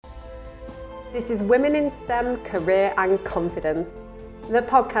This is Women in STEM Career and Confidence, the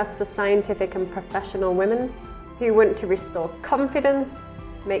podcast for scientific and professional women who want to restore confidence,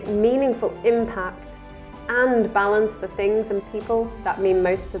 make meaningful impact, and balance the things and people that mean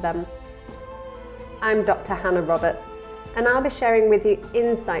most to them. I'm Dr. Hannah Roberts, and I'll be sharing with you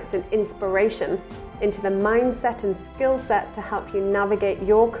insights and inspiration into the mindset and skill set to help you navigate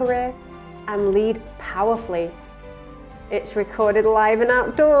your career and lead powerfully. It's recorded live and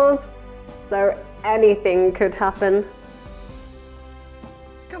outdoors, so anything could happen.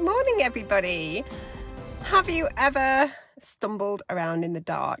 Good morning, everybody. Have you ever stumbled around in the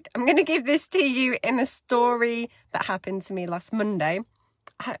dark? I'm going to give this to you in a story that happened to me last Monday.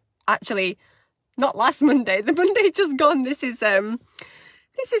 Actually, not last Monday. The Monday just gone. This is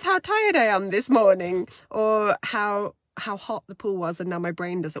how tired I am this morning, or how hot the pool was, and now my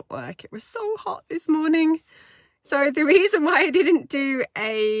brain doesn't work. It was so hot this morning. So the reason why I didn't do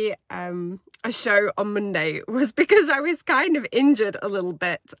a show on Monday was because I was kind of injured a little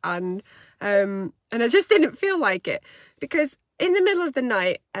bit, and I just didn't feel like it, because in the middle of the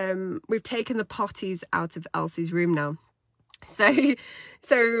night, we've taken the potties out of Elsie's room now.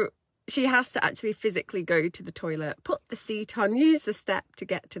 So she has to actually physically go to the toilet, put the seat on, use the step to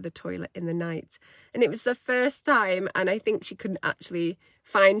get to the toilet in the night. And it was the first time, and I think she couldn't actually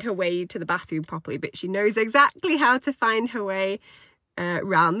find her way to the bathroom properly, but she knows exactly how to find her way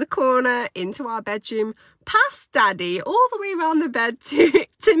round the corner into our bedroom, past Daddy, all the way around the bed to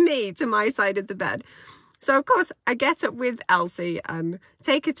me, to my side of the bed. So of course I get up with Elsie and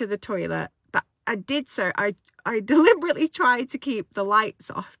take her to the toilet, but I did so. I deliberately tried to keep the lights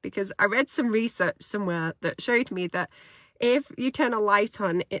off, because I read some research somewhere that showed me that if you turn a light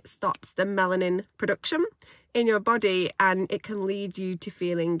on, it stops the melanin production in your body, and it can lead you to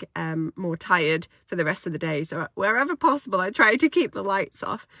feeling more tired for the rest of the day. So wherever possible, I try to keep the lights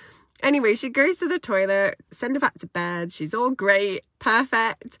off. Anyway, she goes to the toilet, send her back to bed. She's all great,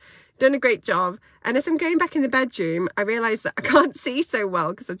 perfect, done a great job. And as I'm going back in the bedroom, I realise that I can't see so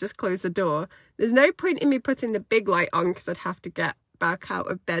well because I've just closed the door. There's no point in me putting the big light on, because I'd have to get back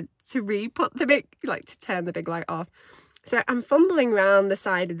out of bed to to turn the big light off. So I'm fumbling around the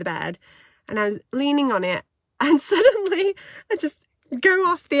side of the bed, and I was leaning on it, and suddenly I just go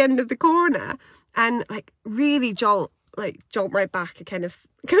off the end of the corner and really jolt my back. I kind of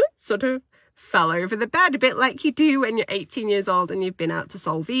sort of fell over the bed, a bit like you do when you're 18 years old and you've been out to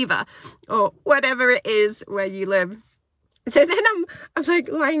Solviva or whatever it is where you live. So then I'm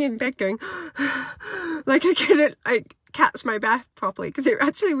lying in bed going I couldn't catch my breath properly, because it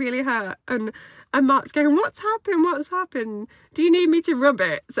actually really hurt. And Mark's going, what's happened? Do you need me to rub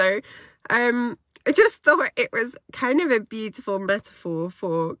it? So I just thought it was kind of a beautiful metaphor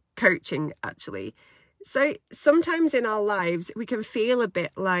for coaching, actually. So sometimes in our lives, we can feel a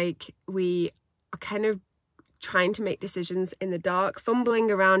bit like we are kind of trying to make decisions in the dark,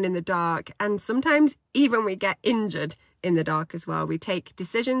 fumbling around in the dark. And sometimes even we get injured in the dark as well. We take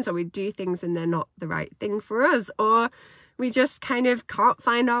decisions, or we do things and they're not the right thing for us, or we just kind of can't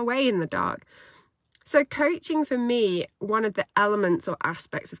find our way in the dark. So coaching, for me, one of the elements or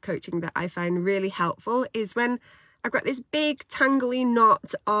aspects of coaching that I find really helpful is when I've got this big tangly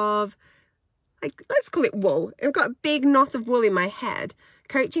knot of, let's call it wool. I've got a big knot of wool in my head.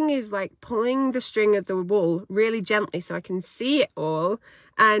 Coaching is like pulling the string of the wool really gently so I can see it all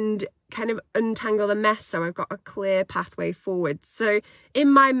and kind of untangle the mess, so I've got a clear pathway forward. So in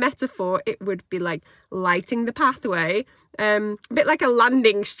my metaphor, it would be like lighting the pathway, a bit like a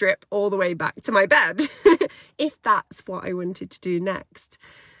landing strip all the way back to my bed, if that's what I wanted to do next.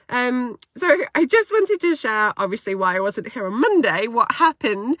 So I just wanted to share, obviously, why I wasn't here on Monday, what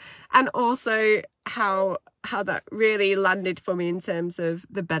happened, and also how that really landed for me in terms of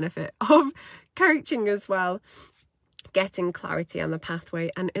the benefit of coaching as well, getting clarity on the pathway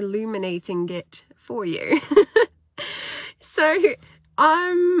and illuminating it for you. So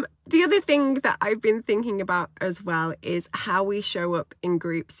the other thing that I've been thinking about as well is how we show up in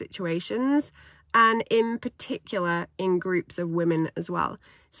group situations, and in particular in groups of women as well.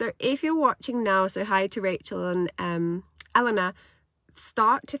 So if you're watching now, so hi to Rachel and Eleanor,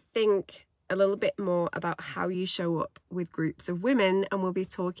 start to think a little bit more about how you show up with groups of women, and we'll be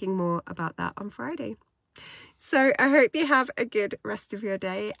talking more about that on Friday. So I hope you have a good rest of your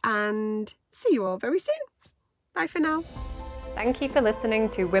day, and see you all very soon. Bye for now. Thank you for listening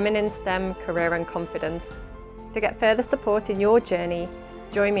to Women in STEM Career and Confidence. To get further support in your journey,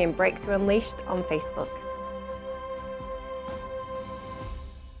 join me in Breakthrough Unleashed on Facebook.